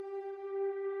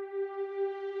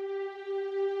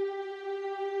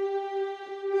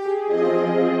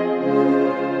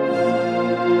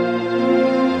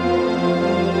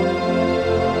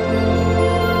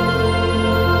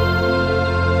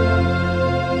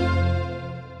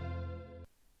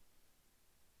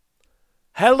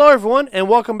Hello, everyone, and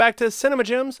welcome back to Cinema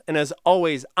Gems. And as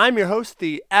always, I'm your host,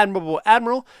 the Admirable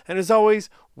Admiral. And as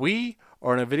always, we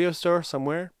are in a video store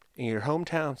somewhere in your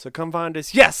hometown. So come find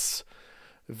us. Yes,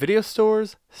 video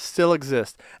stores still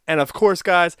exist. And of course,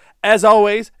 guys, as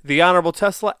always, the Honorable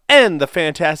Tesla and the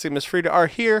fantastic Miss Frida are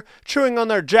here, chewing on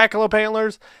their jackalope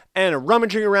antlers and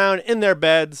rummaging around in their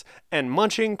beds and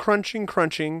munching,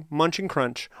 munching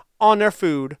crunch on their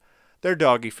food, their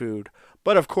doggy food.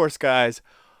 But of course, guys,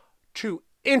 to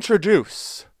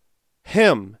introduce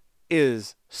him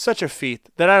is such a feat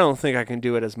that I don't think I can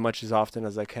do it as much as often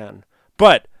as I can.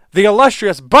 But the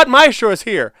illustrious Maestro is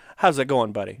here. How's it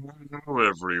going, buddy? Hello,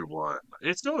 everyone.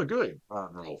 It's going good.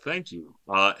 Admiral, thank you.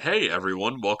 Hey,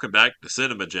 everyone. Welcome back to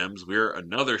Cinema Gems. We're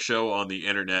another show on the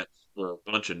internet where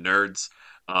a bunch of nerds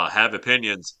have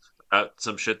opinions about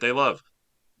some shit they love.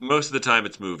 Most of the time,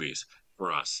 it's movies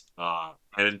for us.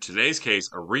 And in today's case,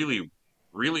 a really,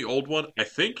 really old one. I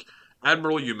think,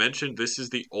 Admiral, you mentioned this is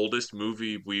the oldest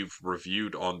movie we've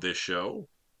reviewed on this show.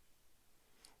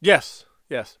 Yes.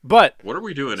 But What are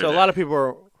we doing so a today? lot of people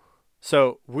are.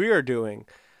 So we are doing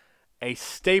a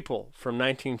staple from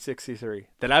 1963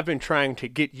 that I've been trying to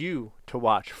get you to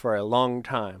watch for a long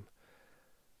time.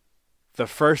 The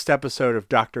first episode of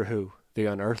Doctor Who, The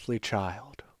Unearthly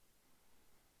Child.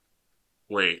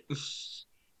 Wait.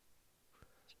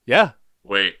 Yeah,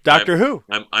 Wait, Doctor Who,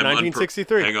 I'm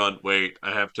 1963. hang on, wait,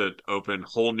 I have to open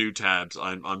whole new tabs.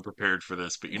 I'm unprepared for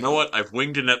this, but you know what? I've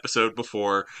winged an episode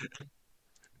before.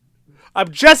 I'm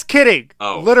just kidding.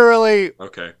 Oh,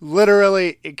 okay.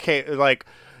 Literally, it came like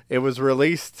it was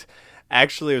released.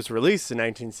 Actually, it was released in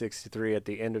 1963 at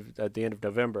the end of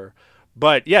November.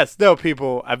 But yes, no,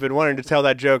 people, I've been wanting to tell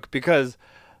that joke because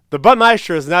the Butt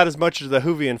Meister is not as much of the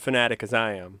Whovian fanatic as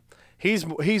I am. He's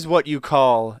what you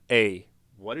call a.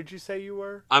 What did you say you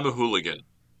were? I'm a hooligan.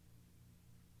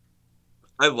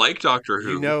 I like Doctor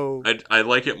You Who. know, I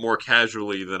like it more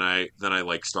casually than I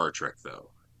like Star Trek though.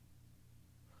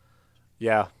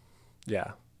 yeah,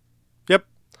 yeah, yep.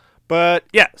 But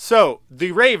yeah, so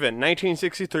The Raven,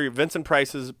 1963, Vincent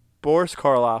Price's Boris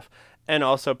Karloff, and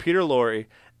also Peter Lorre,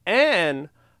 and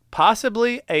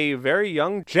possibly a very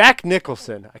young Jack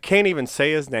Nicholson. I can't even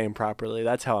say his name properly.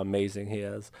 That's how amazing he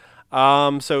is.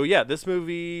 So yeah, this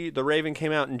movie, The Raven,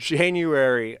 came out in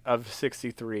January of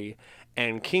 '63,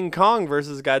 and King Kong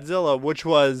versus Godzilla, which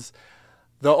was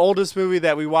the oldest movie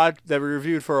that we watched that we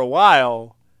reviewed for a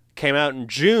while, came out in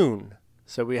June.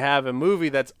 So we have a movie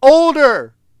that's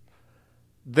older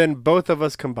than both of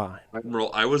us combined.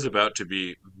 Admiral, I was about to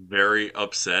be very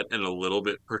upset and a little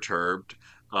bit perturbed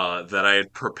that I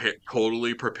had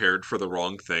totally prepared for the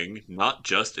wrong thing, not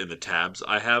just in the tabs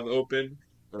I have open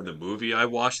or the movie I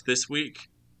watched this week,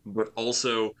 but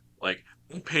also, like,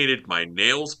 I painted my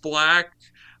nails black.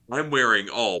 I'm wearing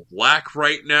all black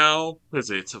right now because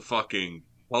it's a fucking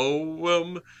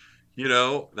poem.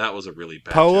 That was a really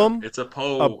bad joke. Poem? It's a A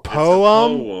poem. It's a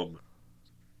poem? poem.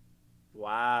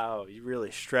 Wow, you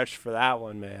really stretched for that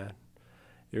one, man.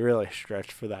 You really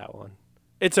stretched for that one.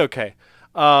 It's okay.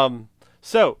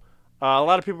 So a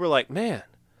lot of people were like, "Man,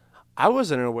 I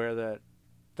wasn't aware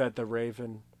that the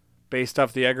Raven, based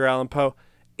off the Edgar Allan Poe,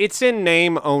 it's in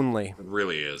name only. It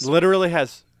really is. Literally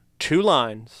has two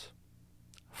lines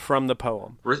from the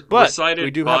poem, but we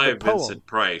Recited do have the by poem. Vincent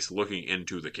Price looking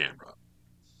into the camera.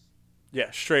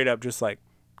 Yeah, straight up, just like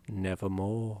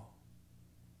nevermore.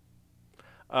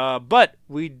 But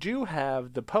we do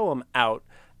have the poem out,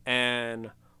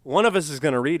 and one of us is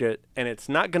going to read it, and it's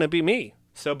not going to be me.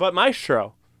 So, but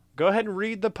Maestro, go ahead and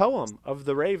read the poem of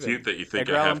the Cute Raven, that you think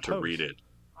Edgar I Allan have to read Poe's. it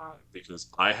because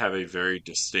I have a very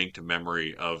distinct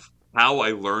memory of how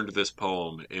I learned this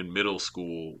poem in middle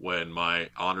school when my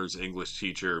honors English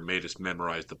teacher made us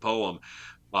memorize the poem.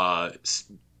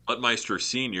 Maestro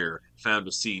Sr. found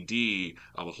a CD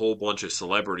of a whole bunch of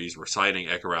celebrities reciting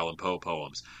Edgar Allan Poe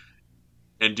poems.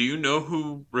 And do you know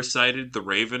who recited The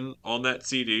Raven on that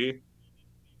CD?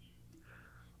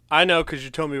 I know because you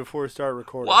told me before we started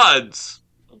recording. Once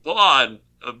upon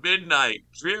a midnight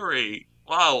dreary,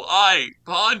 while I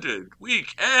pondered, weak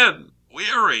and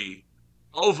weary,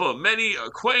 over many a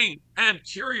quaint and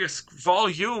curious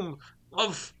volume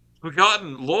of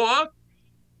forgotten lore,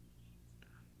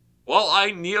 while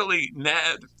I nearly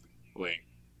nabbed. Wait,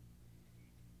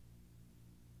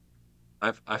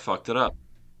 I fucked it up.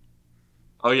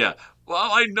 Oh yeah,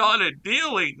 while I nodded,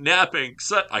 nearly napping.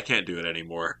 I can't do it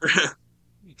anymore.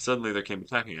 Suddenly there came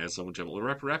attacking as someone gently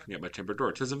rapping at my chamber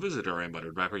door. "'Tis a visitor," I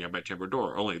muttered, rapping at my chamber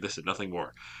door. Only this and nothing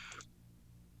more.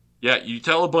 Yeah, you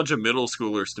tell a bunch of middle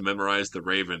schoolers to memorize the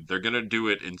Raven, they're gonna do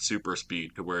it in super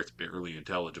speed to where it's barely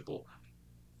intelligible.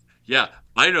 Yeah,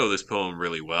 I know this poem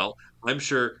really well. I'm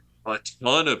sure A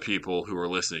ton of people who are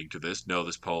listening to this know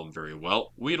this poem very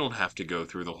well. We don't have to go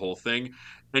through the whole thing,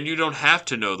 and you don't have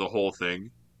to know the whole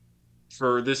thing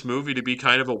for this movie to be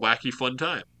kind of a wacky fun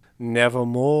time.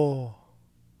 Nevermore.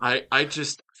 I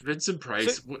just Vincent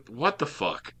So Price, what the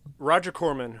fuck? Roger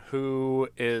Corman, who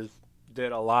is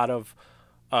did a lot of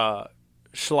uh,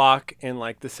 schlock in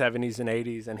like the 70s and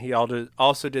 80s, and he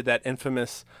also did that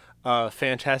infamous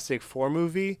Fantastic Four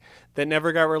movie that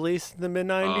never got released in the mid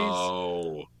 90s.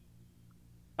 Oh,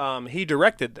 He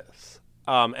directed this,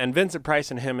 and Vincent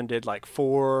Price and him did like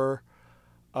four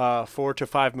to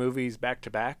five movies back to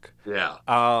back. yeah.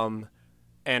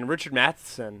 And Richard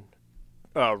Matheson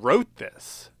wrote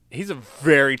this. He's a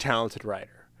very talented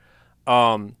writer.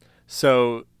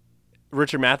 So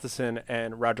Richard Matheson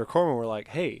and Roger Corman were like,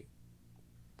 "Hey,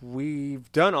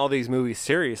 we've done all these movies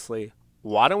seriously.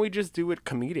 Why don't we just do it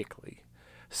comedically?"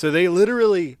 So they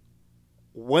literally,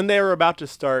 when they were about to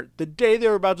start, the day they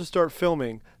were about to start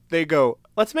filming, they go,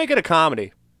 "Let's make it a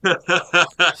comedy."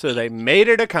 So they made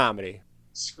it a comedy.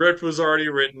 Script was already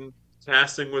written,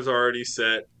 casting was already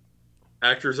set,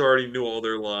 actors already knew all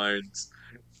their lines,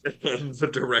 and the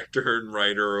director and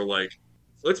writer are like,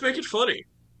 let's make it funny.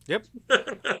 Yep.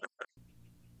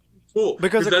 Cool,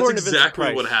 Because because that's according to Vincent exactly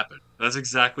what Price, happened. That's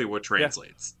exactly what yeah,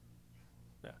 translates.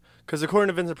 yeah. Because according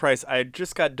to Vincent Price, I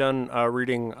just got done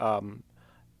reading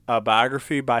a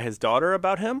biography by his daughter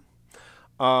about him.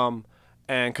 Um,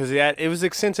 and because it was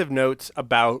extensive notes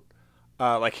about,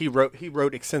 like he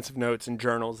wrote extensive notes in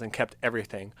journals and kept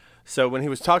everything. So when he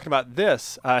was talking about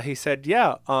this, he said,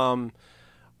 "Yeah,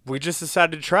 we just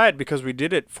decided to try it because we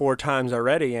did it four times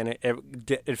already, and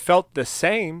it felt the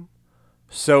same.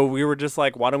 So we were just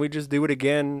like, why don't we just do it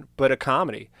again, but a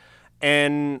comedy?"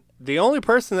 And the only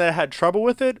person that had trouble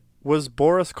with it was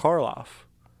Boris Karloff,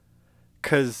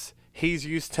 because he's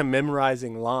used to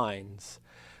memorizing lines.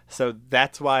 So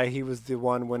that's why he was the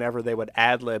one. Whenever they would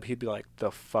ad lib, he'd be like,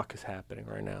 "The fuck is happening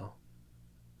right now?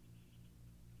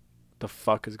 The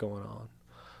fuck is going on?"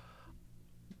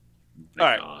 My All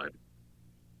right. God.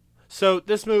 So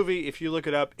this movie, if you look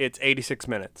it up, it's 86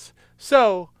 minutes.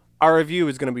 So our review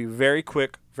is going to be very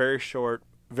quick, very short,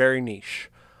 very niche.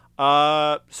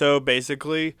 So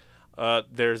basically,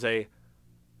 there's a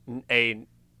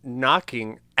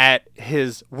knocking at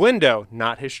his window,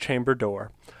 not his chamber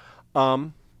door.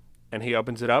 And he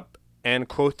opens it up and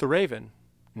quoth the Raven,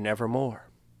 "Nevermore."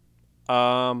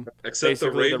 Except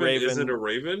the Basically the Raven isn't a Raven.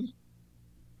 Raven?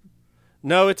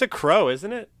 No, it's a crow,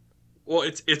 isn't it? Well,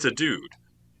 it's a dude.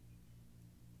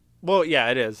 Well, yeah,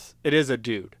 it is. It is a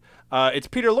dude. It's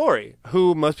Peter Lorre,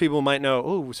 who most people might know.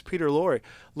 Oh, it was Peter Lorre.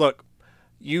 Look,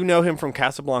 you know him from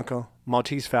Casablanca,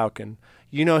 Maltese Falcon.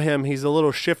 You know him. He's a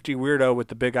little shifty weirdo with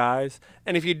the big eyes.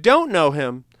 And if you don't know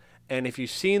him, and if you've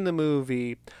seen the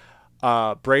movie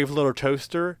Brave Little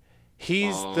Toaster,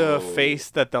 he's the Oh, face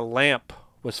that the lamp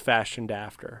was fashioned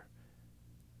after.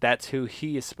 That's who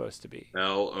he is supposed to be.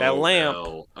 That lamp,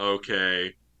 LOL.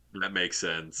 Okay, that makes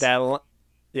sense. that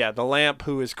yeah, the lamp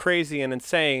who is crazy and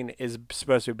insane is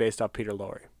supposed to be based off Peter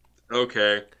Lorre.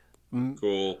 Okay, M-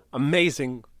 cool.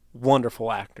 Amazing,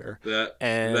 wonderful actor,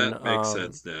 and That makes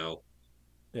sense now.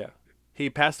 yeah, he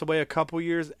passed away a couple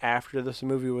years after this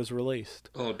movie was released.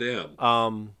 Oh, damn.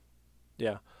 Um,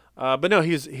 yeah, but no,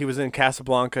 he was in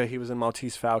Casablanca. He was in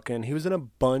Maltese Falcon. He was in a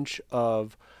bunch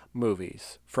of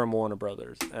movies from Warner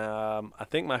Brothers. I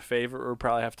think my favorite would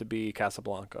probably have to be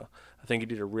Casablanca. I think he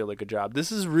did a really good job.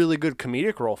 This is a really good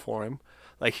comedic role for him.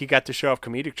 Like he got to show off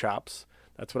comedic chops.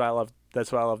 That's what I love.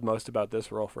 That's what I love most about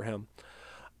this role for him.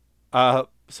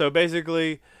 So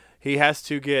basically, he has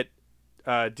to get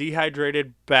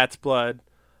dehydrated bat's blood.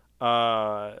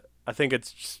 I think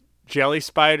it's jelly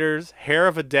spiders, hair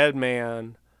of a dead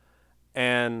man,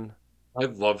 and I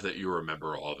love that you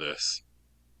remember all this.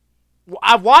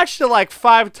 I watched it like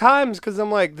five times because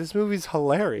I'm like, this movie's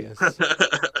hilarious.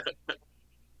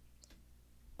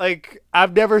 Like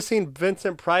I've never seen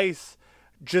Vincent Price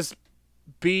just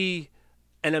be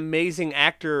an amazing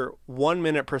actor 1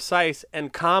 minute precise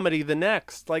and comedy the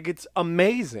next. Like it's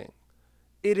amazing.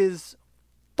 It is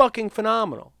fucking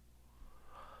phenomenal.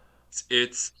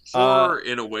 It's Uh, horror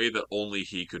in a way that only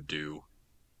he could do,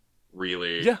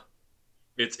 really. yeah,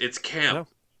 It's camp. no,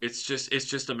 It's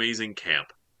just amazing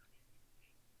camp.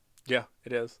 yeah,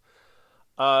 it is.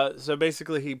 So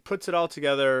basically, he puts it all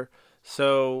together.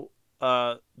 So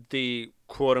the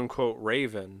quote unquote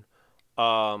Raven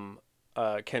um,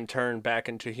 can turn back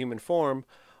into human form,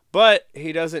 but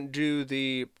he doesn't do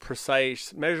the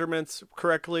precise measurements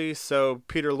correctly. So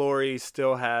Peter Lorre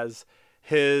still has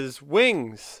his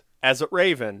wings as a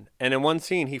raven, and in one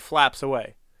scene he flaps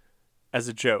away as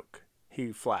a joke.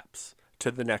 He flaps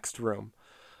to the next room.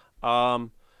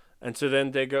 Um, and so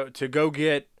then they go to go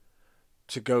get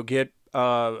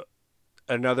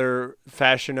another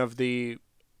fashion of the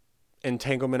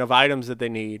entanglement of items that they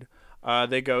need.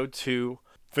 They go to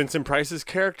Vincent Price's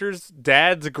character's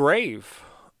dad's grave,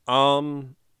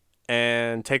 and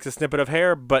takes a snippet of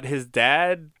hair, but his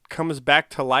dad comes back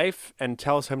to life and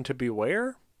tells him to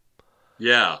beware,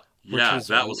 Yeah, which yeah, is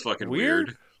that was fucking weird.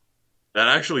 weird. That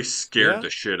actually scared Yeah. the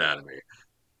shit out of me.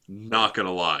 Not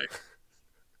gonna lie.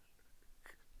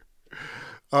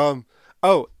 Um.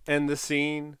 Oh, and the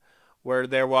scene where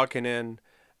they're walking in,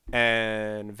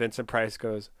 and Vincent Price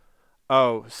goes,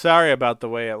 "Oh, sorry about the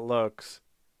way it looks."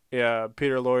 Yeah,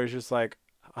 Peter Lorre's just like,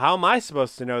 "How am I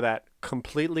supposed to know that?"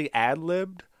 Completely ad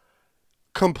libbed.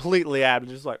 Completely ad.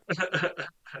 Just like,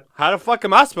 how the fuck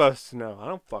am I supposed to know? I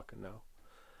don't fucking know.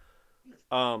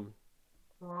 Um.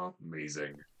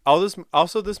 Amazing. All this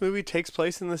also this movie takes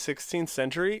place in the 16th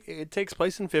century. It takes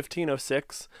place in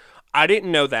 1506. I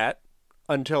didn't know that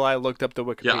until I looked up the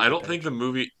Yeah, I Wikipedia don't think the page.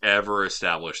 movie ever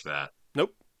established that.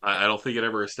 Nope. I don't think it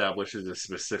ever establishes a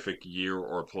specific year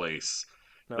or place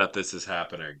No. that this is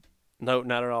happening. No,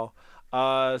 not at all.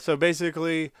 So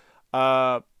basically,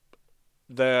 uh,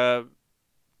 the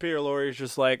Peter Lorre is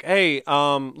just like, hey,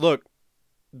 look,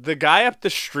 the guy up the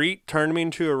street turned me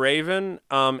into a raven,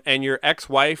 and your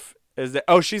ex-wife is that.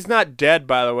 Oh, she's not dead,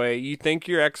 by the way. You think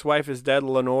your ex-wife is dead,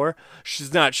 Lenore?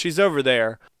 She's not. She's over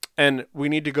there, and we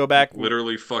need to go back.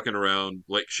 Literally fucking around.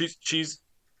 Like she's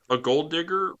a gold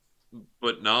digger,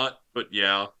 but not. But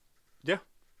yeah. Yeah.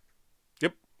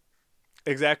 Yep.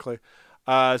 Exactly.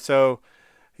 So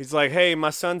he's like, "Hey, my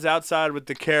son's outside with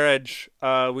the carriage.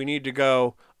 We need to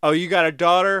go." Oh, you got a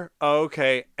daughter? Oh,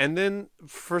 okay. And then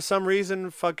for some reason,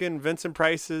 fucking Vincent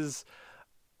Price's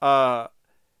uh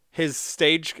his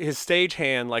stage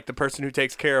hand, like the person who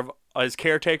takes care of his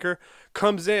caretaker,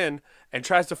 comes in and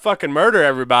tries to fucking murder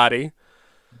everybody,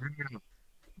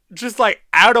 just like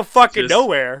out of fucking Just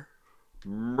nowhere.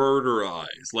 murder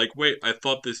eyes. Like, wait, I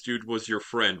thought this dude was your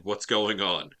friend. What's going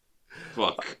on?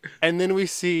 Fuck. And then we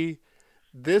see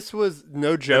this was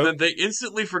no And joke. then they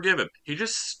instantly forgive him. He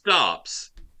just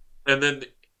stops. And then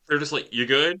they're just like, you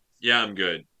good? Yeah, I'm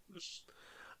good.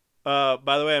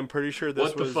 By the way, I'm pretty sure this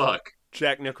What the was fuck?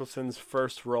 Jack Nicholson's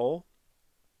first role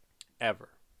ever.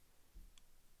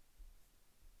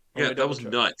 Let Yeah, me that double was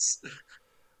check. nuts.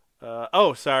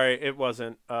 Oh, sorry, it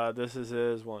wasn't. This is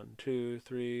his one, two,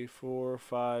 three, four,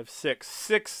 five,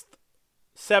 sixth,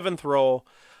 seventh role.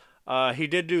 He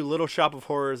did do Little Shop of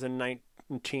Horrors in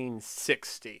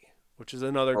 1960, which is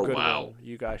another Oh, good wow. one.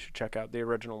 You guys should check out the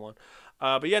original one.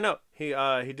 But yeah, no, he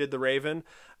did The Raven.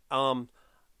 Um,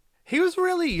 he was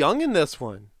really young in this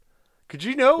one. Could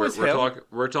you know it We're was we're him? talking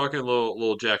we're talking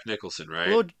little Jack Nicholson, right?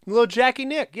 Little Jackie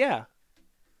Nick, yeah.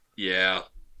 Yeah.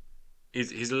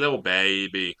 He's a little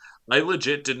baby. I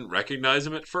legit didn't recognize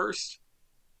him at first,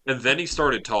 and then he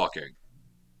started talking.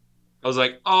 I was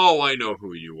like, "Oh, I know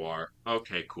who you are."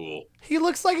 Okay, cool. He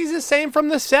looks like he's the same from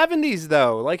the 70s,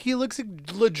 though. Like he looks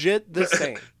legit the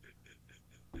same.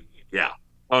 Yeah.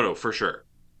 Oh no, for sure.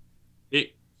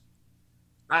 He,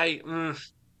 I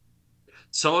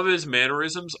some of his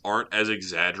mannerisms aren't as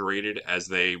exaggerated as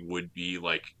they would be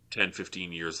like 10,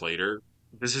 15 years later.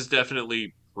 This is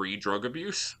definitely pre-drug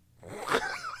abuse.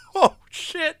 Oh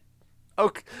shit.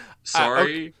 Okay. Okay.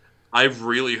 Sorry. I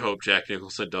really hope Jack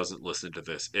Nicholson doesn't listen to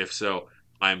this. If so,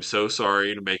 I'm so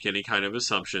sorry to make any kind of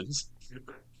assumptions.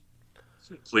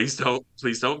 Please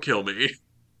don't kill me.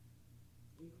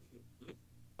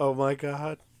 Oh my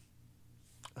god.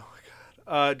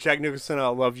 Jack Nicholson, I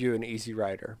love you in Easy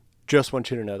Rider. Just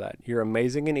want you to know that you're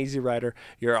amazing in Easy Rider.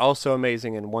 You're also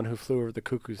amazing in One Who Flew Over the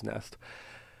Cuckoo's Nest.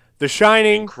 The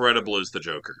Shining. Incredible as the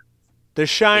Joker. The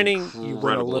Shining. You went a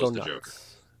Incredible little as the Joker.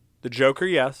 nuts. The Joker,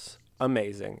 yes,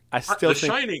 amazing. I still The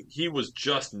think. Shining, he was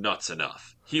just nuts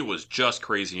enough. He was just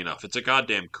crazy enough. It's a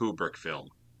goddamn Kubrick film.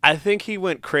 I think he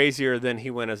went crazier than he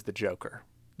went as the Joker.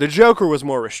 The Joker was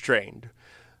more restrained.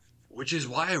 Which is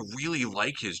why I really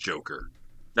like his Joker.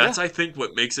 Yeah. That's, I think,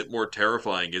 what makes it more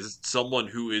terrifying is it's someone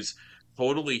who is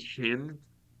totally him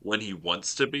when he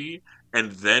wants to be,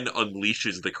 and then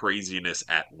unleashes the craziness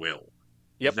at will.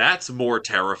 Yep. That's more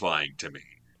terrifying to me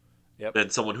Yep. than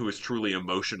someone who is truly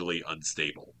emotionally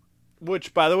unstable.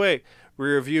 Which, by the way, we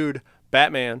reviewed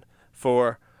Batman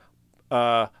for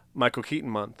Michael Keaton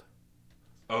month.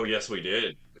 Oh, yes, we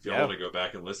did. If y'all Yeah. want to go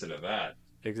back and listen to that,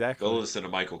 go Exactly. listen to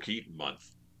Michael Keaton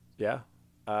month. Yeah.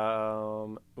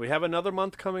 We have another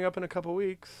month coming up in a couple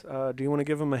weeks. Do you want to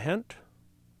give him a hint?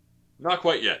 Not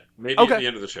quite yet. Maybe at Okay. the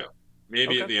end of the show.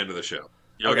 Maybe Okay. at the end of the show.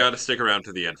 Y'all Okay. got to stick around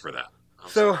to the end for that. I'm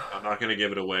So, sorry. I'm not going to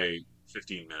give it away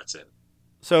 15 minutes in.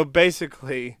 so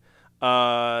basically,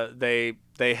 They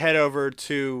head over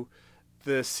to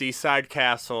the seaside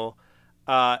castle,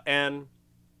 and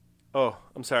oh,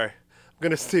 I'm sorry, I'm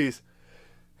gonna sneeze.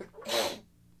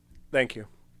 Thank you,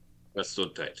 That's so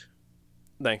tight.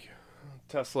 thank you.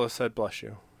 Tesla said, "Bless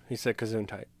you." He said,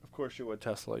 "Gesundheit." Of course you would,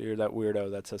 Tesla. You're that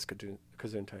weirdo that says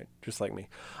Gesundheit, just like me.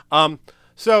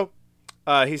 So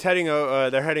he's heading.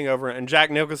 They're heading over, and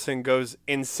Jack Nicholson goes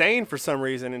insane for some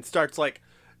reason and starts like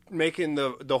making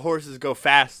the horses go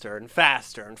faster and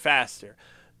faster and faster.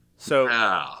 So,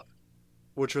 Ah,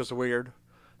 which was weird.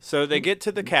 So they get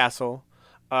to the castle.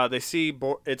 They see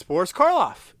it's Boris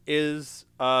Karloff is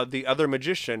the other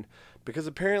magician, because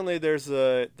apparently there's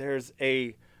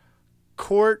a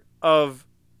court of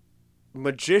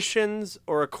magicians,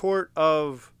 or a court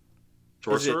of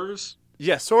sorcerers.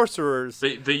 sorcerers.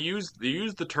 They use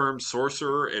the term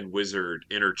sorcerer and wizard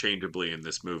interchangeably in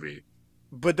this movie,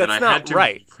 But and that's I had not to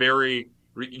right.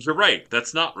 You're right.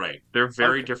 That's not right. They're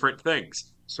very Okay. different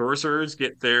things. Sorcerers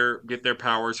get their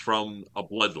powers from a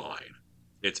bloodline.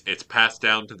 It's passed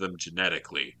down to them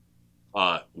genetically.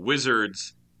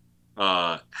 Wizards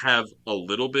have a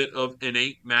little bit of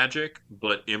innate magic,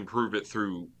 but improve it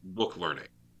through book learning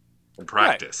and Right.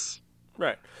 practice.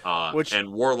 Right. Which,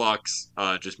 And warlocks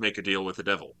just make a deal with the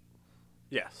devil.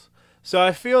 yes. So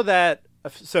I feel that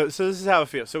so this is how it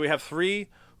feels. So we have three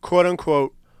quote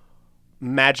unquote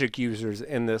magic users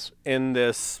in this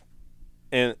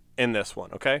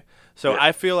one, okay? So Yeah,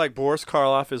 I feel like Boris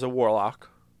Karloff is a warlock.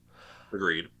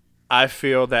 agreed. I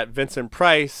feel that Vincent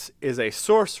Price is a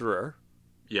sorcerer,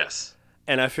 Yes,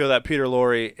 and I feel that Peter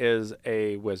Lorre is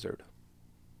a wizard.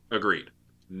 agreed.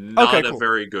 Okay, Not a cool.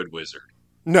 very good wizard.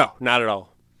 No, not at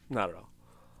all. Not at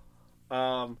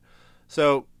all.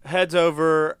 So heads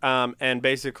over, and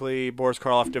basically Boris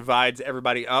Karloff divides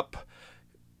everybody up.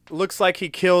 Looks like he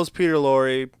kills Peter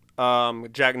Lorre.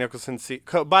 Jack Nicholson.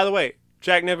 By the way,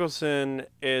 Jack Nicholson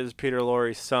is Peter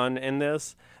Lorre's son in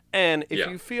this. And if Yeah.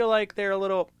 you feel like they're a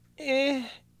little,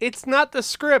 it's not the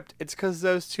script. It's because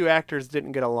those two actors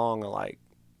didn't get along alike.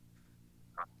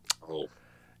 Oh,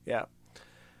 Yeah.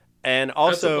 And that's a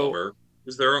also, bummer.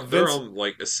 Because they're Vince. on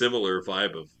like a similar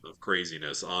vibe of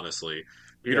craziness, honestly.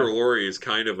 Peter Yeah. Lorre is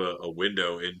kind of a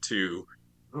window into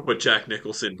what Jack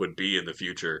Nicholson would be in the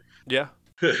future. Yeah.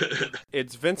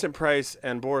 It's Vincent Price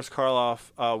and Boris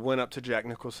Karloff went up to Jack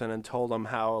Nicholson and told him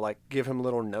how, like, give him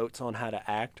little notes on how to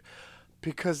act,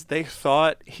 because they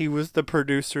thought he was the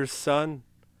producer's son.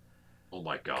 Oh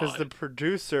my Because the God.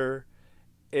 producer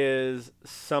is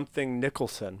something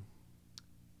Nicholson.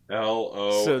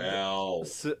 So, LOL.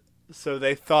 so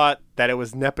they thought that it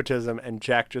was nepotism, and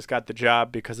Jack just got the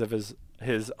job because of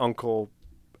his uncle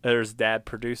or his dad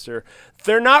producer.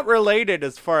 They're not related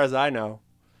as far as I know.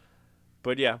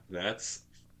 But yeah. That's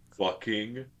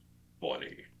fucking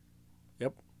funny.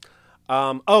 Yep.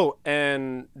 Oh,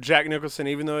 and Jack Nicholson,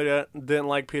 even though he didn't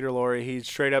like Peter Lorre, he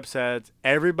straight up said,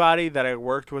 everybody that I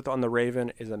worked with on The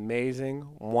Raven is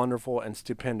amazing, wonderful, and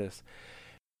stupendous.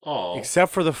 Oh.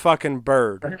 Except for the fucking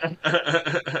bird.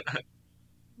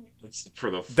 That's for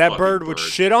the That fucking bird would bird.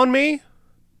 shit on me,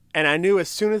 and I knew as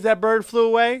soon as that bird flew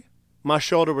away, my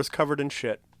shoulder was covered in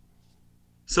shit.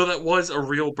 So that was a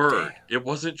real Damn. bird. It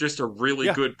wasn't just a really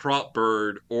Yeah. good prop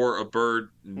bird or a bird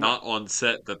No. not on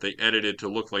set that they edited to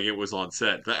look like it was on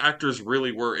set. The actors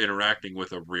really were interacting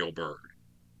with a real bird.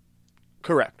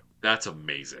 Correct. That's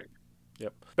amazing.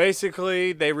 Yep.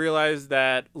 Basically, they realized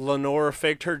that Lenore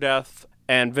faked her death,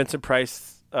 and Vincent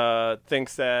Price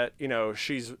thinks that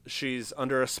she's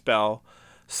under a spell.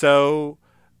 So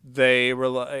they were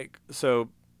like,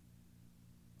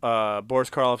 Boris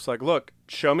Karloff's like, look,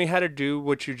 show me how to do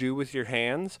what you do with your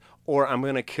hands, or I'm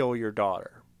gonna kill your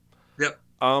daughter. Yep.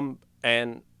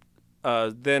 And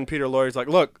then Peter Lorre's like,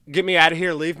 look, get me out of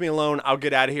here, leave me alone, I'll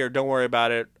get out of here, don't worry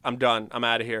about it, I'm done, I'm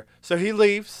out of here. So he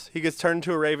leaves, he gets turned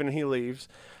into a raven, and he leaves.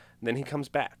 And then he comes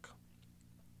back,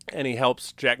 and he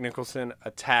helps Jack Nicholson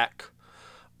attack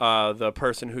the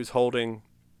person who's holding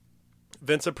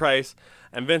Vincent Price,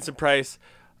 and Vincent Price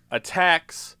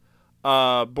attacks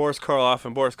Boris Karloff,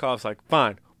 and Boris Karloff's like,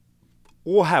 fine,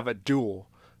 we'll have a duel.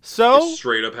 They So,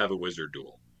 straight up have a wizard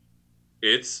duel.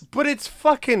 It's but it's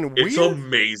fucking it's weird.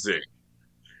 amazing.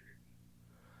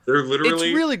 They're It's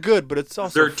literally really good, but it's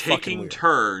also they're fucking taking weird.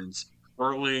 turns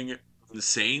hurling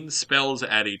insane spells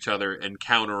at each other and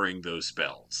countering those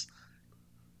spells.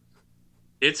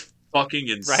 It's fucking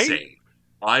Right? insane.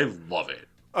 I love it.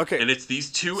 Okay, And it's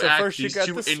so first you these got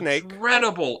two the snake.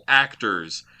 incredible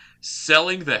actors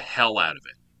selling the hell out of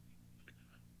it.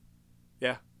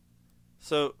 Yeah.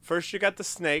 So first you got the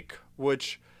snake,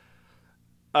 which,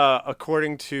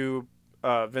 according to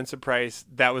Vincent Price,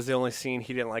 that was the only scene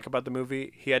he didn't like about the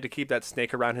movie. He had to keep that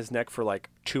snake around his neck for like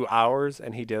 2 hours,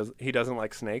 and he doesn't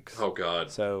like snakes. Oh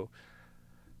God. So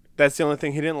that's the only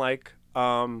thing he didn't like.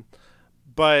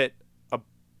 But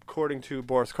according to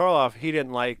Boris Karloff, he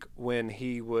didn't like when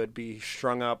he would be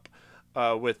strung up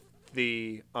with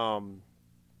the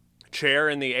chair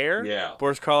in the air. Yeah.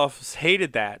 Boris Karloff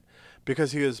hated that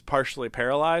because he was partially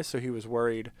paralyzed, so he was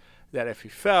worried that if he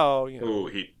fell, Ooh,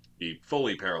 he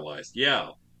fully paralyzed.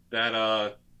 Yeah.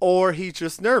 That or he's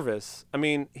just nervous. I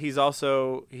mean, he's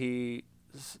also he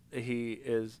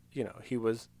is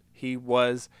he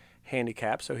was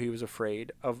handicapped, so he was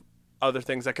afraid of other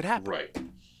things that could happen. right.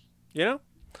 You know.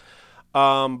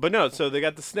 But no. So they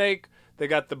got the snake, they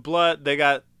got the blood,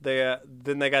 then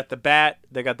they got the bat,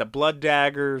 they got the blood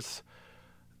daggers,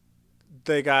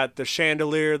 they got the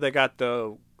chandelier, they got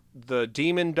the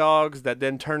demon dogs that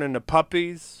then turn into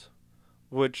puppies,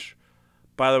 which,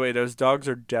 by the way, those dogs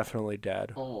are definitely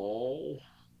dead. Oh.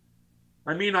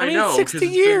 I mean, I know, 60 because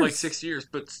it's years. been like 6 years,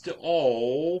 but still.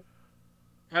 Oh.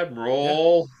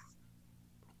 Admiral.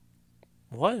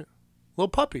 What? Little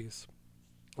puppies.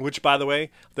 Which, by the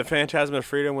way, the Phantasm of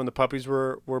Freedom, when the puppies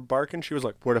were barking, she was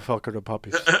like, "Where the fuck are the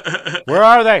puppies? Where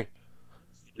are they?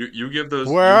 You give those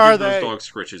Where are those they?" dogs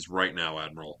scritches right now,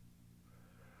 Admiral.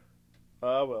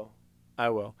 I will. I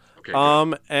will. Okay.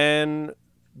 Good. And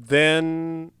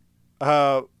then,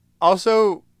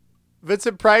 also,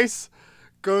 Vincent Price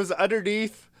goes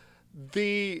underneath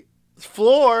the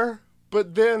floor,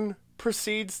 but then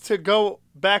proceeds to go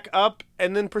back up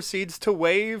and then proceeds to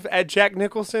wave at Jack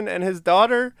Nicholson and his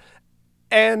daughter,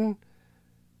 and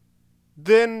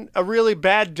then a really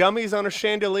bad dummy's on a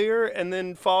chandelier and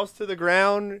then falls to the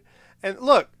ground. And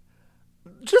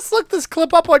just look this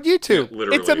clip up on YouTube. Yeah,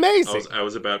 literally, it's amazing. I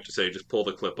was about to say, just pull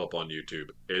the clip up on YouTube.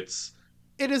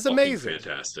 It is amazing.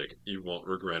 Fantastic. You won't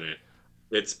regret it.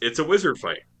 It's a wizard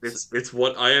fight. It's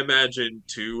what I imagine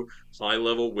two high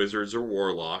level wizards or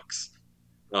warlocks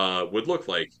would look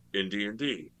like in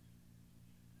D&D.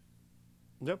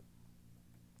 Yep.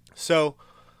 So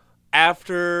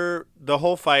after the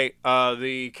whole fight,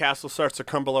 the castle starts to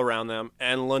crumble around them,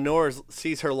 and Lenore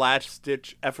sees her last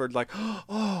ditch effort, like,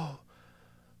 "Oh,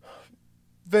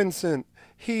 Vincent,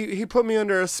 he put me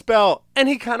under a spell," and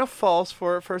he kind of falls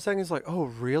for it for a second. He's like, "Oh,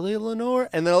 really, Lenore?"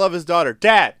 And then I love his daughter.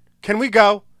 "Dad, can we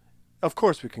go?" "Of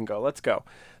course we can go. Let's go."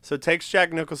 So takes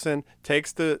Jack Nicholson,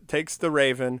 takes the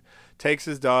Raven, takes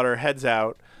his daughter, heads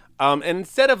out, and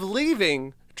instead of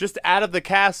leaving just out of the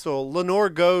castle, Lenore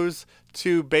goes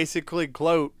to basically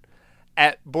gloat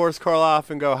at Boris Karloff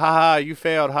and go, "Haha, you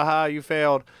failed. Haha, you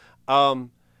failed." And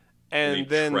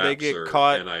then they get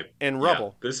caught in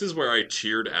rubble. This is where I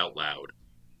cheered out loud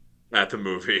at the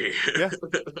movie. Yeah.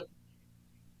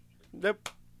 Yep.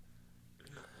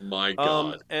 My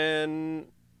God. And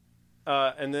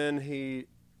then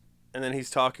he's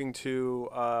talking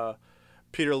to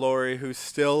Peter Lorre, who's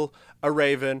still a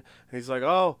Raven, and he's like,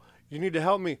 "Oh, you need to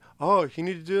help me. Oh, you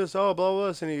need to do this. Oh, blah,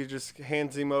 blah, blah." And he just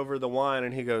hands him over the wine,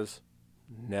 and he goes,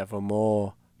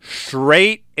 "Nevermore."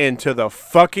 Straight into the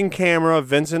fucking camera,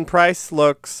 Vincent Price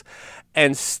looks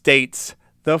and states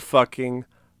the fucking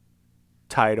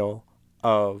title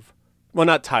of, well,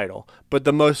 not title, but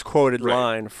the most quoted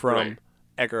line from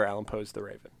Edgar Allan Poe's The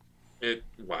Raven.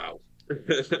 Wow.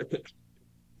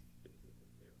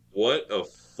 What a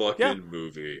fucking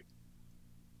movie.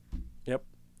 Yep.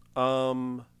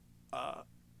 And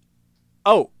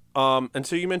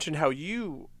so you mentioned how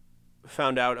you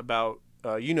found out about,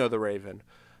 The Raven.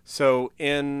 So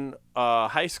in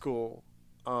high school,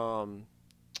 I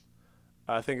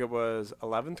think it was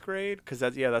 11th grade, because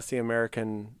that's the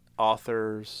American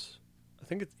authors. I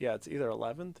think it's either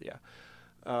 11th,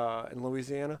 in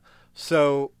Louisiana.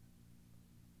 So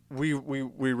we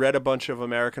read a bunch of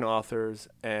American authors,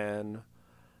 and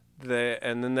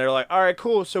then they're like, "All right,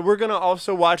 cool. So we're gonna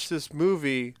also watch this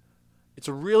movie. It's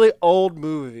a really old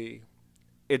movie.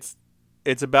 It's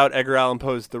about Edgar Allan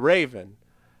Poe's The Raven."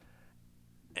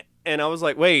 And I was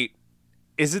like, "Wait,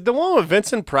 is it the one with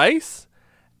Vincent Price?"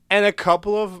 And a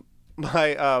couple of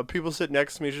my people sitting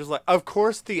next to me just like, "Of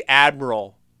course the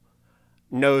Admiral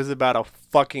knows about a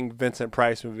fucking Vincent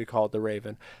Price movie called The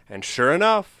Raven." And sure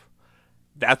enough,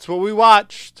 that's what we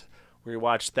watched. We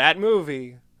watched that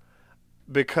movie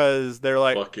because they're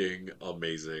like, fucking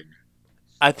amazing.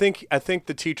 I think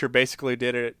the teacher basically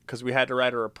did it because we had to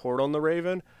write a report on The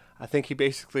Raven. I think he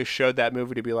basically showed that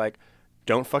movie to be like,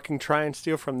 "Don't fucking try and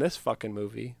steal from this fucking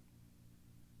movie.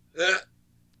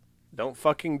 Don't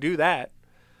fucking do that."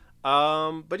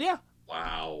 But yeah.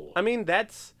 Wow. I mean,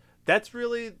 that's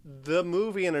really the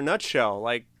movie in a nutshell.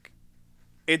 Like,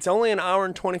 it's only an hour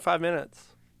and 25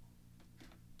 minutes.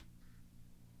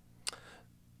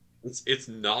 It's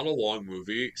not a long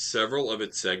movie. Several of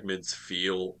its segments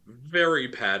feel very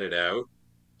padded out.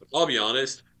 I'll be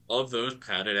honest, of those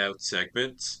padded out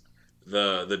segments,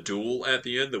 the duel at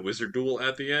the end, the wizard duel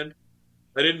at the end,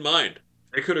 I didn't mind.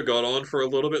 It could have gone on for a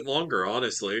little bit longer,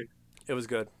 honestly. It was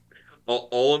good.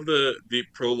 All of the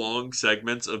prolonged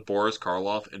segments of Boris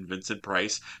Karloff and Vincent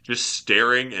Price just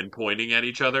staring and pointing at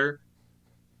each other,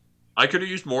 I could have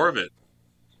used more of it.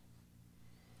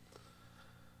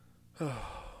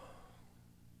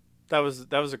 That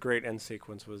was a great end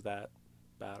sequence. Was that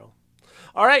battle?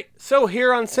 All right, so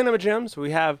here on Cinema Gems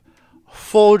we have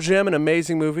full gem, an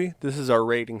amazing movie. This is our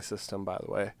rating system, by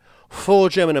the way. Full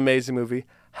gem, an amazing movie.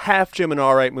 Half gem, an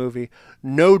alright movie.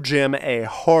 No gem, a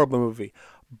horrible movie.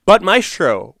 But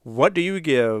Maestro, what do you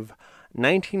give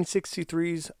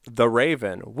 1963's The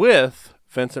Raven with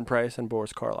Vincent Price and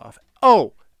Boris Karloff?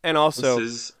 Oh, and This also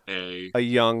is a a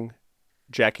young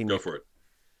Jackie go for it.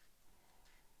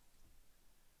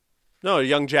 No, a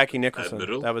young Jackie Nicholson.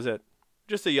 Admiral? That was it.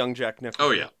 Just a young Jack Oh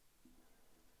Nicholson.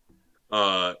 yeah.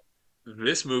 Uh,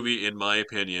 this movie, in my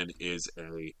opinion, is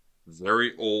a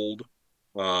very old,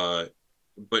 uh,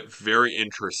 but very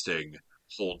interesting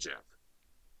whole gem.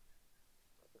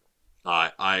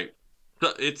 I,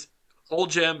 it's whole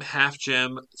gem, half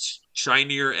gem,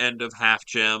 shinier end of half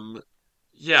gem.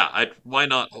 Yeah, why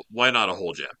not a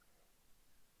whole gem?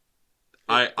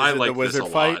 I Is it the like this a wizard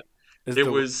fight? lot. Is It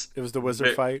the was it was the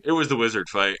wizard fight? it was the wizard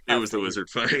fight. It I was the figured. wizard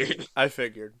fight. I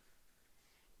figured.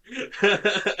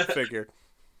 Figured.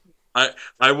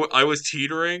 I was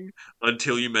teetering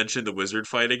until you mentioned the wizard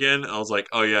fight again. I was like,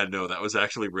 oh yeah, no, that was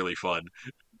actually really fun.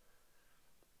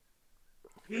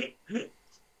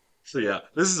 So yeah,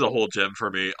 this is a whole gem for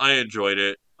me. I enjoyed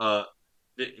it.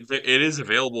 It is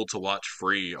available to watch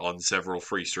free on several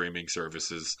free streaming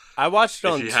services. I watched it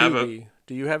If on you have a, Tubi.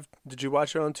 Did you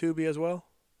watch it on Tubi as well?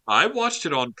 I watched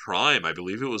it on Prime. I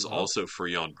believe it was Oh. also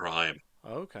free on Prime,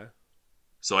 Okay.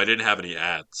 so I didn't have any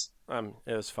ads. It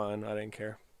was fine. I didn't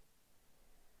care.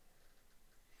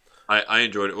 I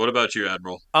enjoyed it. What about you,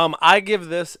 Admiral? I give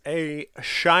this a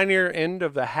shinier end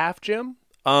of the half gem.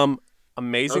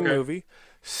 Amazing Okay. movie.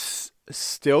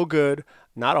 Still good.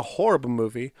 Not a horrible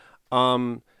movie.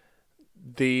 Um,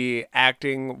 the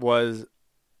acting was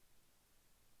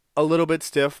a little bit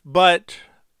stiff, but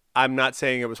I'm not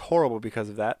saying it was horrible because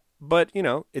of that. But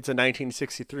it's a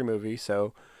 1963 movie,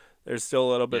 so there's still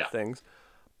a little bit Yeah. of things.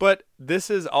 But this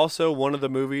is also one of the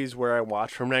movies where I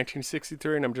watched from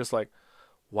 1963, and I'm just like,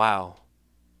 wow,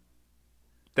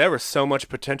 there was so much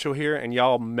potential here, and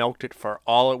y'all milked it for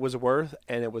all it was worth,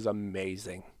 and it was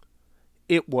amazing.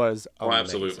 It was Oh, amazing.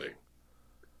 absolutely.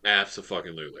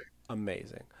 Absolutely.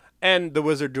 Amazing. And the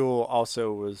Wizard Duel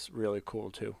also was really cool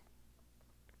too.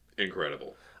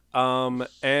 Incredible.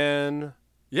 And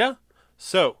yeah.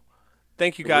 So,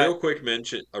 thank you guys. A real quick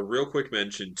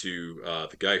mention to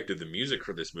the guy who did the music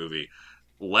for this movie,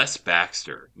 Les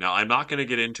Baxter. Now, I'm not going to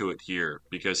get into it here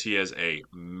because he has a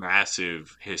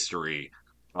massive history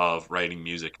of writing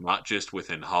music, not just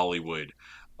within Hollywood,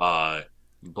 uh,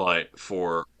 but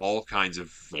for all kinds of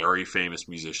very famous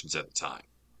musicians at the time.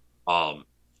 Um,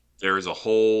 there is a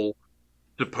whole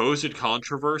supposed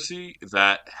controversy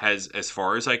that has, as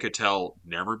far as I could tell,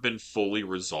 never been fully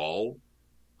resolved.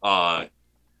 Uh,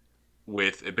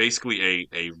 with basically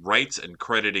a rights and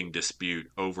crediting dispute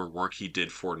over work he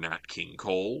did for Nat King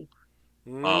Cole.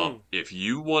 Mm. If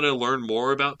you want to learn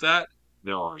more about that,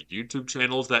 there are YouTube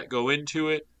channels that go into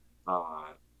it. Uh,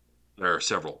 there are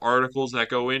several articles that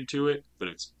go into it, but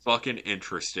it's fucking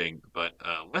interesting. But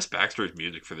Wes Baxter's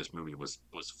music for this movie was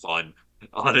fun.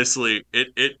 Honestly,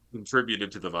 it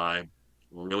contributed to the vibe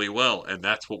really well, and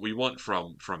that's what we want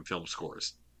from film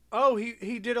scores. Oh,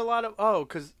 he did a lot of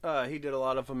because he did a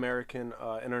lot of American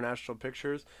international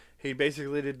pictures. He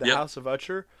basically did Yep, The House of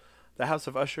Usher,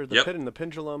 The yep, Pit and the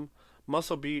Pendulum,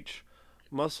 Muscle Beach,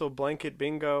 Muscle Blanket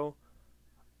Bingo.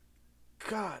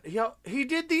 God, he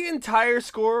did the entire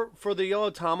score for the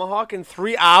Yellow Tomahawk in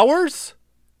 3 hours.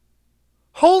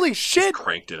 Holy just shit!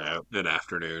 cranked it out in an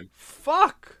afternoon.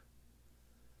 Fuck!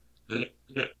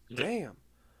 Damn.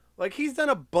 Like he's done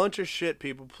a bunch of shit.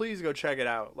 People, please go check it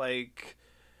out. Like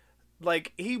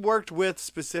he worked with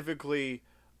specifically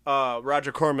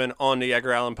Roger Corman on the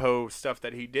Edgar Allan Poe stuff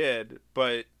that he did,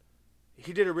 but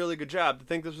he did a really good job. I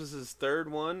think this was his third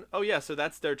one. Oh yeah, so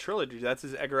that's their trilogy. That's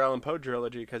his Edgar Allan Poe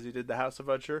trilogy because he did The House of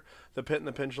Usher, The Pit and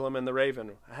the Pendulum, and The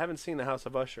Raven. I haven't seen The House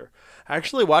of Usher. I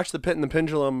actually watched The Pit and the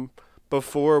Pendulum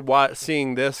before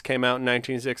seeing this came out in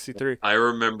 1963. I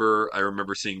remember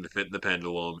seeing the Fit and the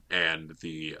Pendulum and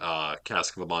the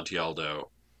Cask of Amontillado,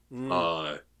 Mm.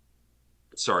 uh,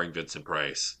 starring Vincent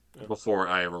Price before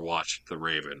I ever watched The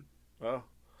Raven. Oh.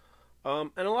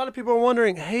 And a lot of people are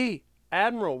wondering, hey,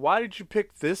 Admiral, why did you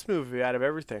pick this movie out of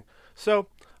everything? So,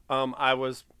 I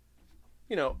was,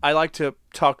 I like to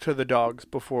talk to the dogs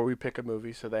before we pick a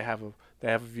movie, so they have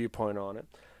a viewpoint on it.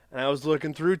 And I was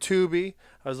looking through Tubi.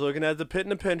 I was looking at the Pit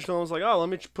and the Pendulum. I was like, oh,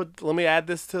 let me add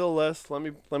this to the list. Let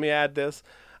me add this,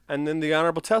 and then the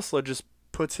Honorable Tesla just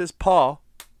puts his paw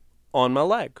on my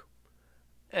leg,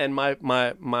 and the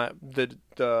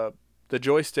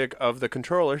joystick of the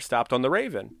controller stopped on the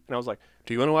Raven, and I was like,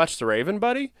 "Do you want to watch the Raven,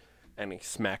 buddy?" And he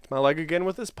smacked my leg again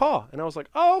with his paw, and I was like,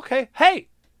 "Oh, okay. Hey,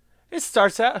 it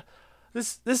starts out.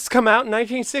 This come out in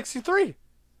 1963.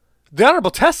 The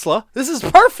Honorable Tesla. This is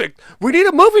perfect. We need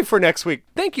a movie for next week.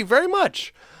 Thank you very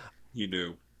much." He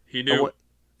knew. He knew.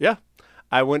 Yeah,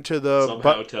 I went to the.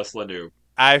 Somehow Tesla knew.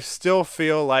 I still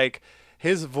feel like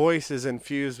his voice is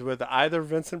infused with either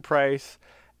Vincent Price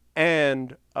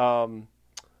and oh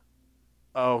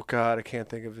god, I can't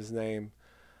think of his name.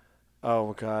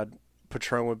 Oh god,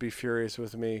 Patron would be furious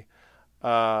with me.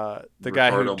 The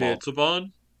guy who Ricardo did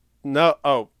Montalban? no.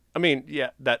 Oh, I mean,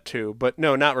 yeah, that too, but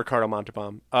no, not Ricardo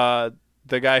Montalban.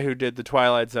 The guy who did the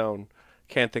Twilight Zone.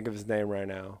 Can't think of his name right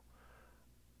now.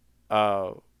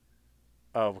 Uh,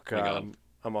 oh Hang god, on.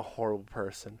 I'm a horrible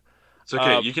person. It's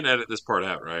okay. Uh, You can edit this part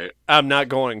out, right? I'm not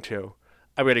going to.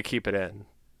 I'm going to keep it in.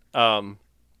 Um,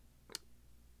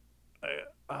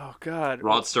 oh God,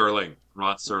 Rod Sterling.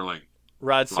 Rod Sterling.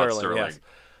 Rod Rod Serling, yes. Sterling.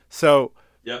 So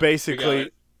Yep, we got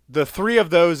basically, the three of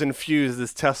those infuse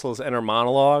this Tesla's inner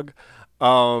monologue,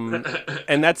 it.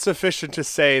 and that's sufficient to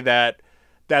say that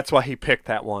that's why he picked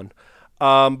that one.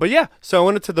 But yeah, so I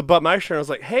went into the Butt Maestro and I was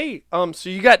like, "Hey, so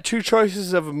you got two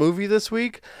choices of a movie this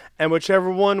week, and whichever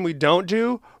one we don't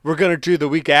do, we're gonna do the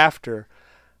week after."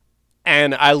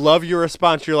 And I love your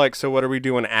response. You're like, "So what are we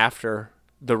doing after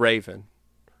the Raven?"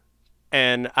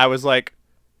 And I was like,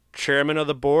 "Chairman of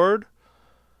the board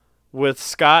with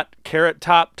Scott Carrot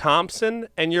Top Thompson."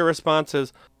 And your response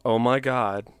is, "Oh my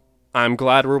God, I'm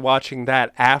glad we're watching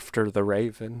that after the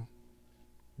Raven."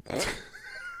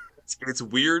 It's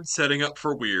weird setting up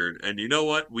for weird. And you know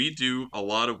what? We do a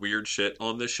lot of weird shit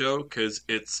on this show because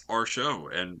it's our show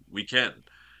and we can.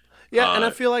 Yeah, and I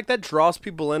Uh, feel like that draws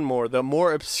people in more. The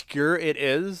more obscure it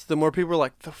is, the more people are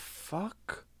like, "The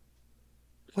fuck?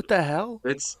 What the hell?"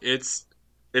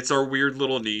 it's our weird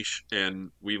little niche,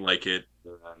 and we like it.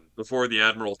 Before the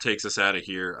Admiral takes us out of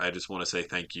here, I just want to say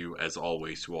thank you, as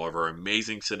always, to all of our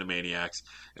amazing Cinemaniacs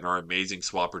and our amazing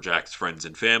Swapperjacks friends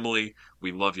and family.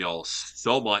 We love y'all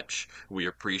so much. We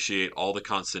appreciate all the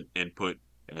constant input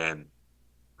and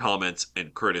comments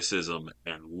and criticism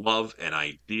and love and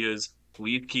ideas.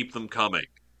 Please keep them coming.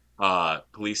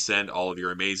 Please send all of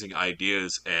your amazing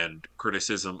ideas and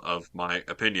criticism of my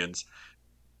opinions,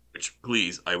 which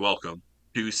please I welcome,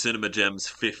 to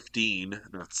cinemagems15,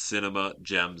 that's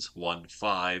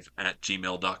cinemagems15 at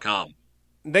gmail.com.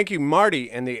 Thank you, Marty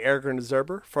and the Arrogant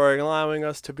Observer, for allowing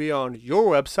us to be on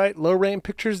your website,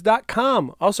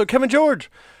 lowrampictures.com. Also, Kevin George,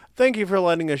 thank you for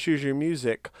letting us use your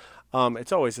music.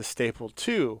 It's always a staple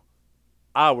to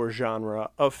our genre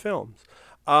of films.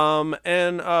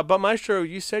 But Maestro,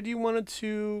 you said you wanted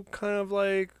to kind of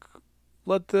like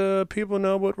let the people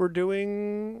know what we're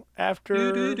doing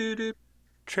after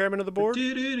Chairman of the Board.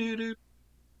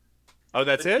 Oh,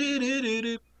 that's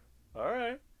it? All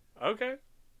right. Okay.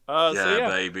 So Yeah, yeah.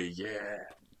 baby, yeah.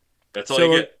 That's all So you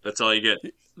we're get. That's all you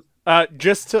get.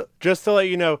 just to let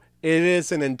you know, it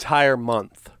is an entire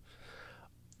month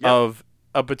Yep. of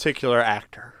a particular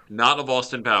actor. Not of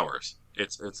Austin Powers.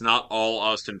 It's not all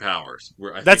Austin Powers.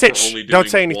 I That's think it. we're Shh. only Don't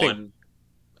doing say anything. one.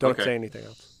 Don't Okay. say anything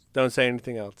else. Don't say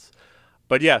anything else.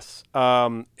 But yes,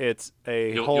 it's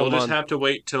a whole You'll just month. have to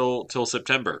wait till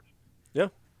September. Yeah.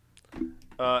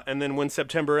 And then when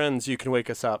September ends, you can wake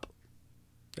us up.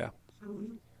 Yeah.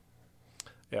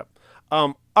 Yep.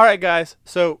 All right, guys.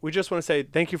 So we just want to say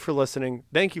thank you for listening.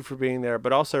 Thank you for being there.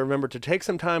 But also remember to take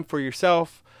some time for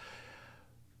yourself.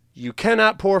 You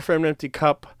cannot pour from an empty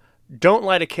cup. Don't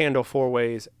light a candle 4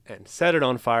 ways and set it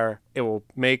on fire. It will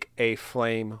make a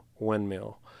flame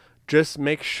windmill. Just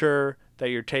make sure that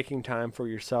you're taking time for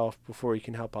yourself before you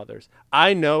can help others.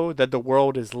 I know that the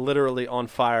world is literally on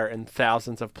fire in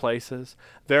thousands of places.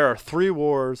 There are 3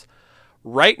 wars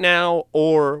right now,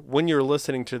 or when you're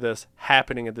listening to this,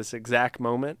 happening at this exact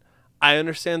moment. I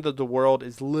understand that the world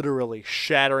is literally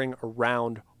shattering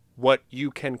around what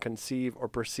you can conceive or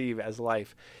perceive as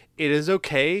life. It is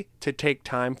okay to take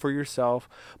time for yourself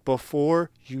before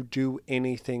you do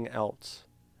anything else.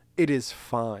 It is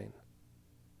fine.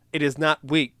 It is not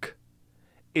weak.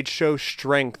 It shows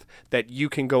strength that you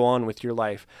can go on with your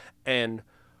life and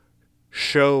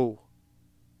show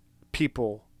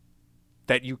people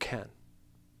that you can.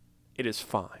 it is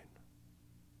fine.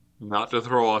 Not to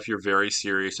throw off your very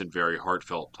serious and very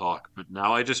heartfelt talk, but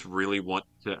now I just really want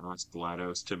to ask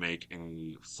GLaDOS to make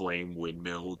a flame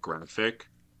windmill graphic.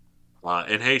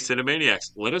 And hey,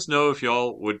 Cinemaniacs, let us know if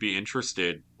y'all would be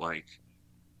interested. Like,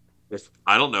 if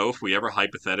I don't know if we ever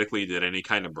hypothetically did any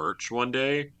kind of merch one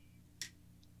day,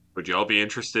 would y'all be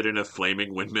interested in a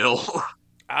flaming windmill?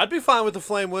 I'd be fine with the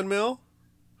flame windmill.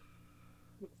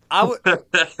 I would.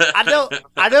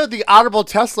 I know the Honorable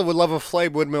Tesla would love a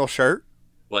flame windmill shirt.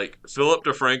 Like Philip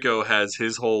DeFranco has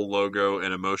his whole logo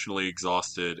and emotionally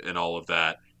exhausted and all of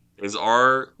that. Is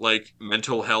our like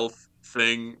mental health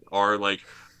thing our like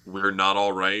we're not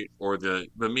all right or the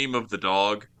meme of the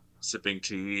dog sipping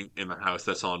tea in the house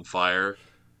that's on fire?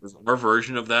 Is our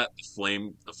version of that the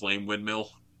flame windmill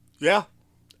Yeah,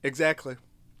 exactly.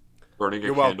 burning a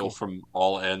You're candle welcome. from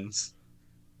all ends?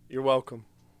 You're welcome.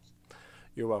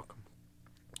 You're welcome.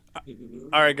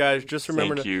 All right, guys. Just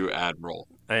remember Thank to you, Admiral.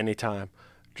 anytime.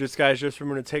 Just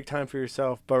remember to take time for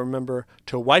yourself. But remember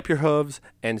to wipe your hooves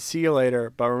and see you later.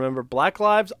 But remember, Black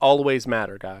lives always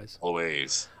matter, guys.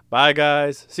 Always. Bye,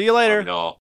 guys. See you Love later.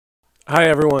 y'all. Hi,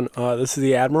 everyone. This is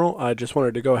the Admiral. I just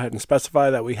wanted to go ahead and specify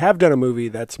that we have done a movie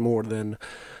that's more than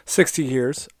 60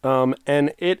 years.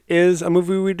 And it is a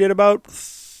movie we did about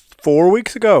 4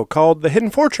 weeks ago called The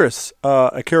Hidden Fortress,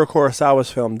 Akira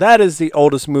Kurosawa's film. That is the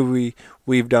oldest movie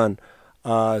we've done.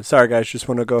 Sorry, guys. Just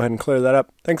want to go ahead and clear that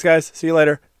up. Thanks, guys. See you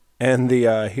later. And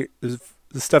the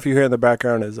stuff you hear in the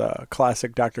background is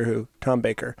classic Doctor Who, Tom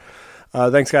Baker.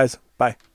 Thanks, guys. Bye.